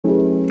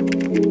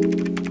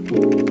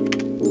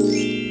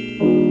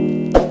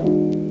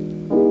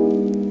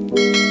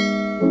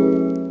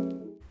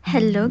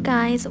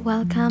guys,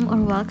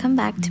 welcome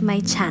back to my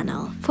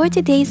channel. For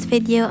today's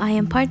video, I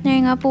am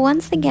partnering up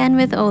once again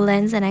with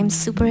Olens, and I'm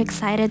super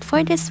excited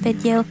for this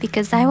video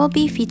because I will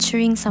be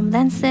featuring some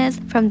lenses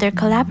from their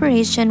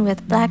collaboration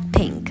with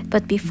Blackpink.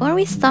 But before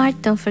we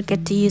start, don't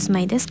forget to use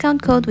my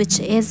discount code, which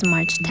is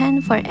March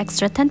 10, for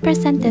extra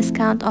 10%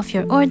 discount off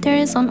your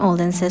orders on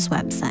Olens'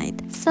 website.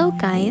 So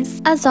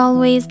guys, as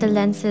always, the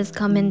lenses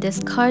come in this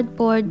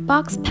cardboard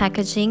box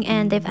packaging,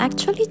 and they've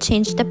actually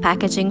changed the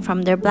packaging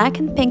from their black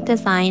and pink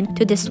design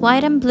to this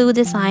white and blue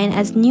design,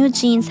 as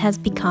NEWJEANS has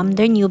become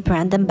their new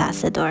brand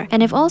ambassador.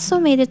 And I've also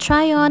made a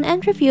try on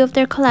and review of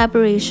their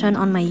collaboration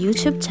on my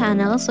YouTube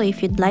channel, so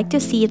if you'd like to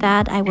see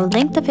that, I will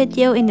link the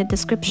video in the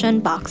description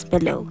box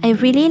below. I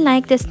really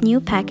like this new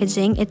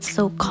packaging. It's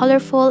so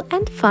colorful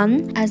and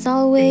fun. As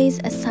always,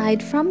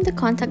 aside from the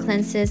contact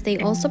lenses, they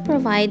also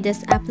provide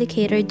this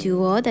applicator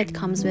duo that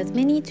comes with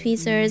mini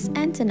tweezers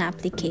and an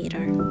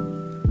applicator.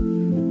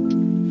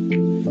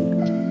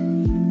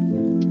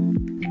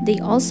 They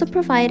also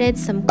provided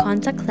some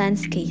contact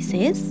lens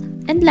cases.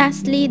 And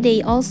lastly,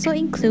 they also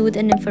include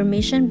an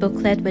information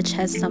booklet which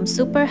has some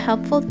super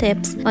helpful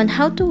tips on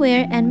how to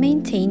wear and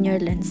maintain your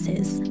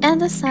lenses.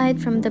 And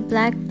aside from the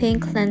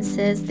Blackpink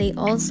lenses, they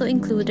also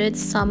included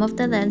some of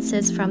the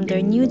lenses from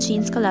their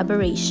NEWJEANS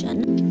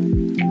collaboration.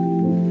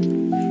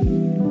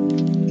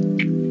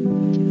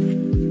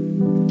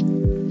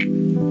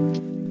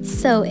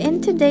 So in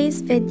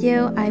today's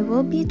video, I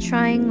will be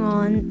trying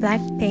on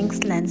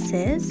Blackpink's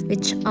lenses,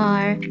 which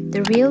are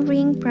the Real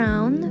Ring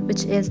Brown,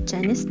 which is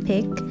JENNIE's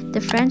pick, the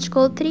French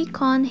Gold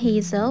 3-Con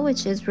Hazel,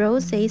 which is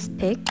Rosé's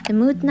pick, the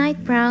Mood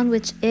Night Brown,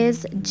 which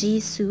is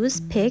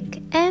Jisoo's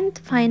pick, and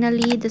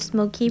finally the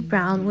Smoky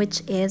Brown,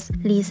 which is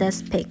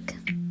Lisa's pick.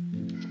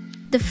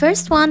 The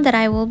first one that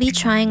I will be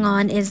trying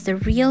on is the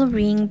Real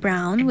Ring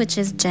Brown, which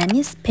is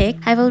JENNIE's pick.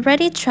 I've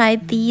already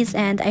tried these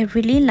and I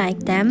really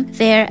like them.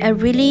 They're a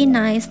really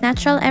nice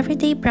natural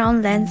everyday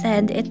brown lens,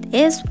 and it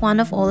is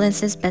one of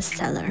Olens'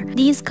 bestseller.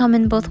 These come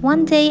in both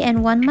 1 day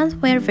and 1 month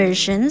wear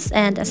versions,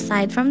 and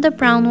aside from the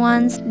brown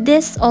ones,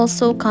 this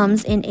also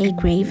comes in a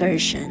gray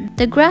version.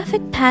 The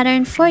graphic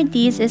pattern for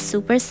these is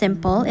super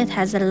simple. It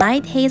has a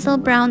light hazel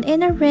brown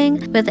inner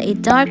ring with a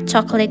dark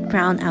chocolate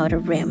brown outer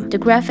rim. The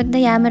graphic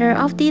diameter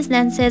of these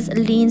lenses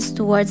leans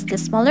towards the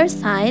smaller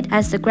side,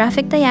 as the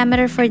graphic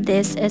diameter for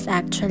this is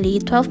actually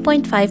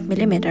 12.5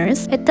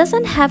 millimeters. It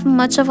doesn't have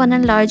much of an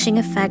enlarging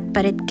effect,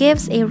 but it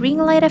gives a ring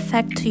light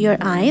effect to your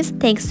eyes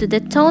thanks to the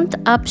toned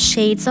up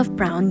shades of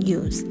brown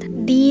used.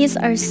 These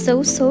are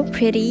so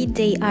pretty.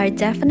 They are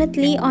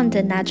definitely on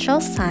the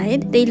natural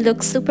side. They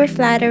look super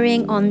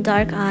flattering on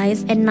dark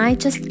eyes, and I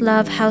just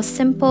love how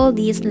simple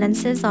these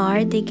lenses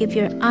are. They give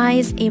your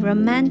eyes a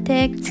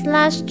romantic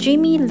 /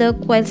 dreamy look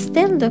while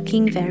still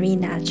looking very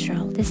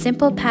natural. The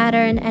simple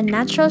pattern and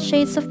natural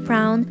shades of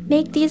brown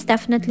make these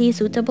definitely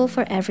suitable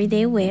for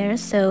everyday wear.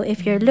 So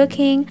if you're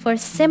looking for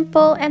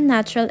simple and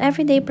natural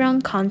everyday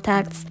brown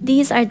contacts,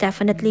 these are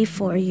definitely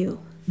for you.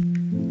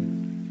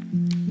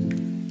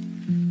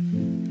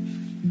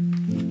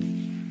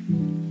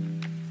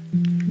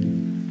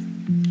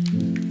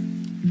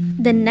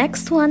 The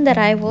next one that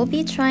I will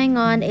be trying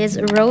on is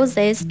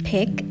Rosé's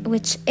pick,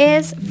 which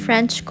is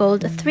French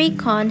Gold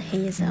 3-Con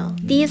Hazel.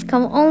 These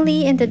come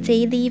only in the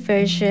daily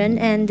version,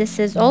 and this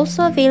is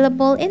also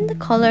available in the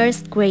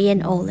colors gray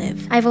and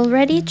olive. I've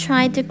already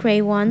tried the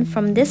gray one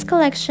from this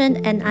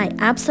collection and I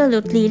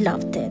absolutely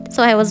loved it.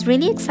 So I was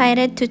really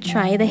excited to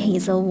try the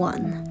hazel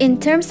one. In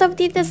terms of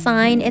the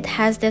design, it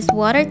has this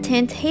water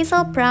tint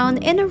hazel brown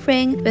inner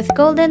ring with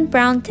golden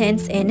brown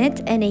tints in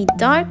it and a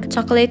dark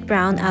chocolate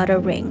brown outer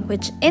ring,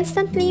 which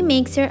instantly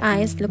makes your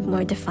eyes look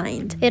more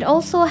defined. It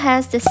also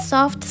has this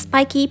soft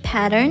spiky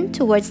pattern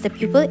towards the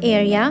pupil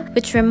area,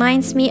 which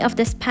reminds me of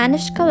the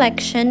Spanish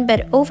collection,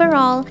 but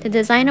overall, the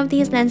design of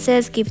these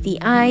lenses give the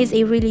eyes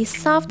a really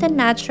soft and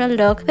natural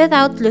look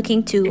without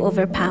looking too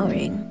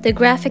overpowering. The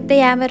graphic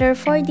diameter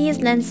for these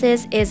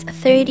lenses is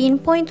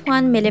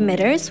 13.1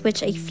 millimeters,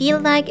 which I feel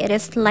like it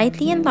is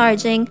slightly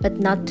enlarging but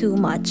not too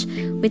much,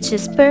 which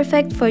is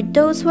perfect for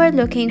those who are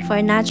looking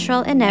for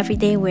natural and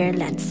everyday wear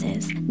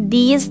lenses.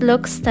 These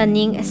look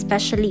stunning,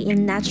 especially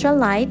in natural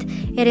light.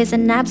 It is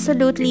an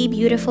absolutely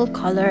beautiful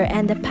color,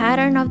 and the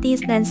pattern of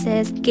these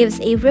lenses gives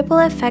a ripple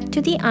effect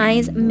to the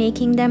eyes,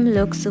 making them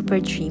look super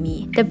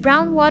dreamy. The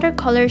brown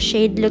watercolor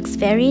shade looks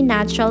very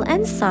natural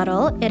and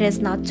subtle. It is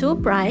not too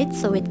bright,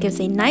 so it gives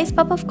a nice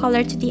pop of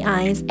color to the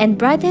eyes and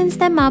brightens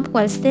them up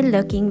while still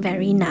looking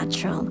very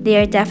natural. They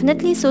are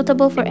definitely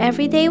suitable for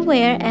everyday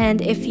wear, and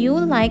if you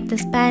like the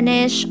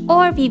Spanish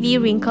or VV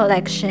ring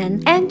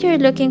collection and you're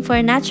looking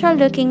for natural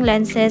looking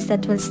lenses lenses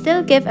that will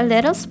still give a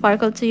little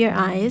sparkle to your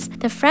eyes,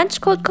 the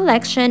French coat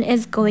collection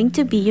is going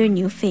to be your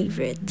new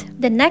favorite.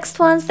 The next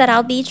ones that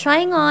I'll be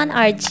trying on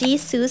are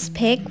Jisoo's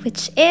pick,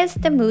 which is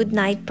the Mood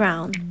Night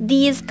Brown.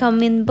 These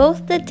come in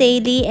both the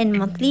daily and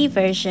monthly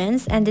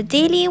versions, and the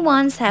daily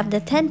ones have the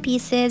 10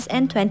 pieces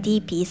and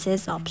 20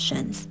 pieces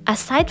options.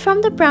 Aside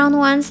from the brown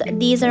ones,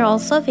 these are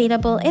also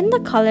available in the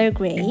color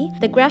gray.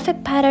 The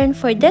graphic pattern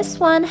for this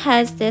one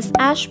has this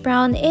ash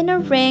brown inner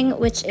ring,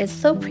 which is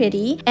so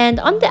pretty, and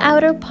on the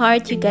outer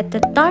part you get the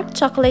dark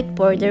chocolate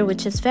border,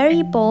 which is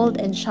very bold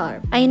and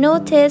sharp. I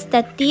noticed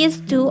that these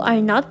two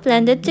are not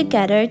blended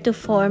together to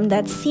form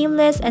that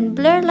seamless and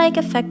blur-like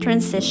effect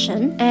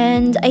transition,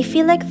 and I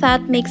feel like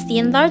that makes the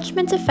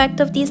enlargement effect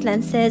of these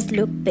lenses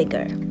look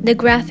bigger. The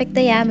graphic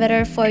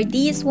diameter for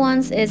these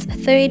ones is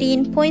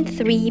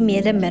 13.3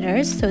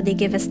 millimeters, so they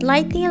give a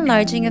slightly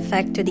enlarging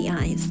effect to the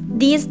eyes.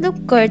 These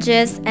look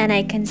gorgeous, and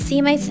I can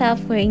see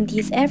myself wearing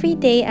these every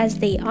day as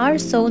they are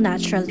so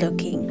natural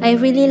looking. I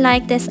really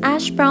like this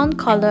ash brown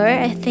color.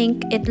 I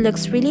think it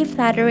looks really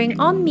flattering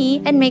on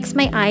me and makes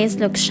my eyes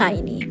look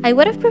shiny. I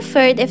would have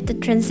preferred if the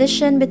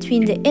transition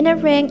between the inner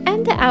ring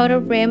and the outer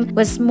rim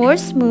was more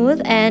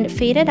smooth and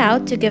faded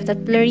out to give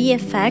that blurry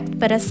effect,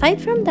 but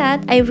aside from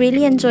that, I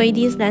really enjoy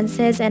these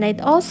lenses, and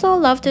I'd also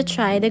love to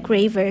try the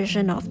gray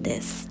version of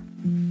this.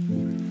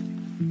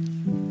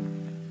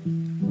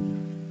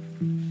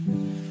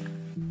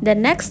 The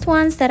next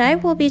ones that I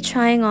will be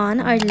trying on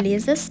are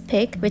Liza's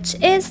pick, which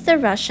is the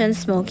Russian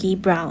Smoky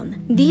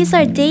Brown. These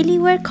are daily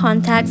wear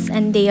contacts,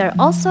 and they are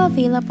also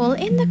available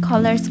in the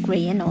colors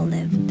gray and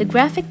olive. The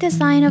graphic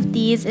design of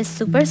these is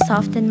super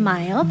soft and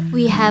mild.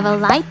 We have a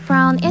light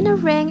brown inner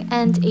ring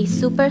and a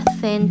super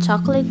thin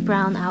chocolate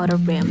brown outer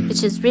rim,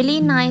 which is really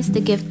nice to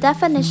give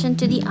definition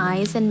to the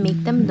eyes and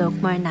make them look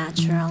more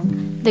natural.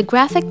 The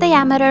graphic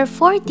diameter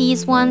for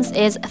these ones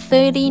is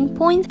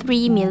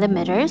 13.3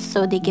 millimeters,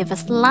 so they give a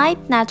slight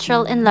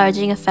natural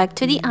enlarging effect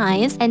to the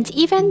eyes, and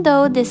even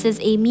though this is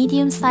a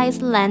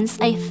medium-sized lens,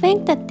 I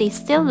think that they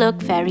still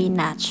look very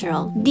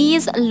natural.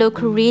 These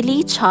look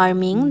really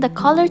charming. The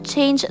color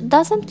change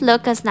doesn't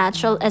look as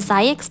natural as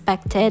I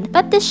expected,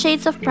 but the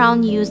shades of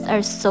brown used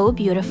are so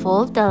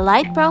beautiful. The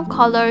light brown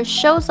color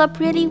shows up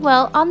really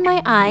well on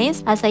my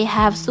eyes as I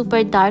have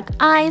super dark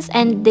eyes,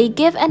 and they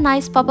give a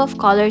nice pop of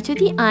color to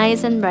the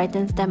eyes and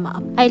brightens them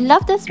up. I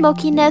love the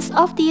smokiness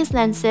of these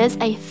lenses.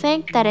 I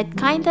think that it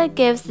kinda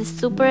gives this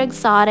super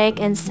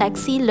exotic and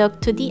sexy look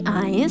to the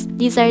eyes.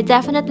 These are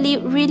definitely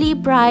really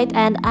bright,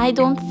 and I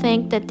don't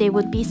think that they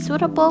would be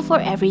suitable for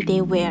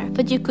everyday wear,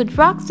 but you could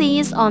rock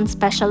these on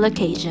special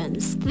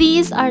occasions.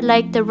 These are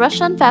like the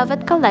Russian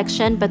Velvet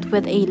collection but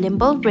with a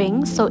limbal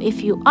ring, so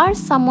if you are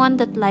someone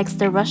that likes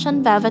the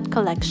Russian Velvet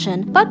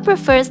collection but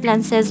prefers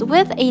lenses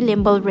with a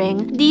limbal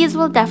ring, these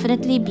will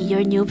definitely be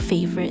your new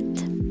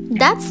favorite.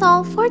 That's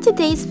all for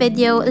today's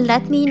video.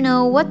 Let me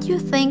know what you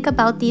think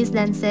about these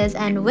lenses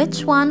and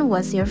which one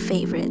was your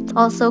favorite.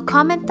 Also,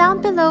 comment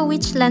down below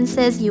which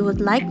lenses you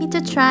would like me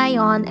to try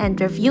on and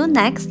review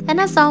next. And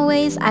as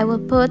always, I will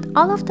put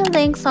all of the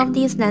links of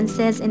these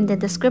lenses in the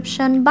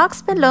description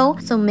box below,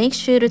 so make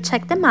sure to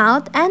check them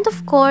out. And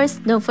of course,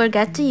 don't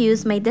forget to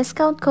use my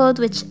discount code,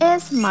 which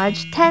is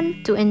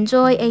MARJ10, to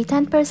enjoy a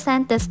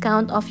 10%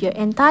 discount off your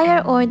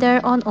entire order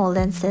on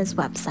Olens'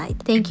 website.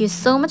 Thank you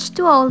so much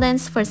to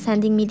Olens for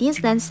sending me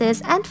these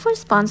lenses and for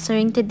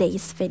sponsoring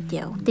today's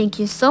video. Thank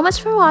you so much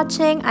for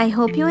watching. I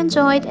hope you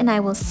enjoyed, and I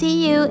will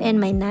see you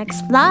in my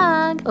next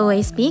vlog.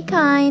 Always be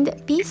kind,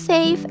 be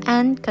safe,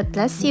 and God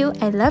bless you.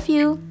 I love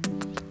you.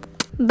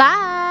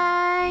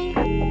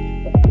 Bye!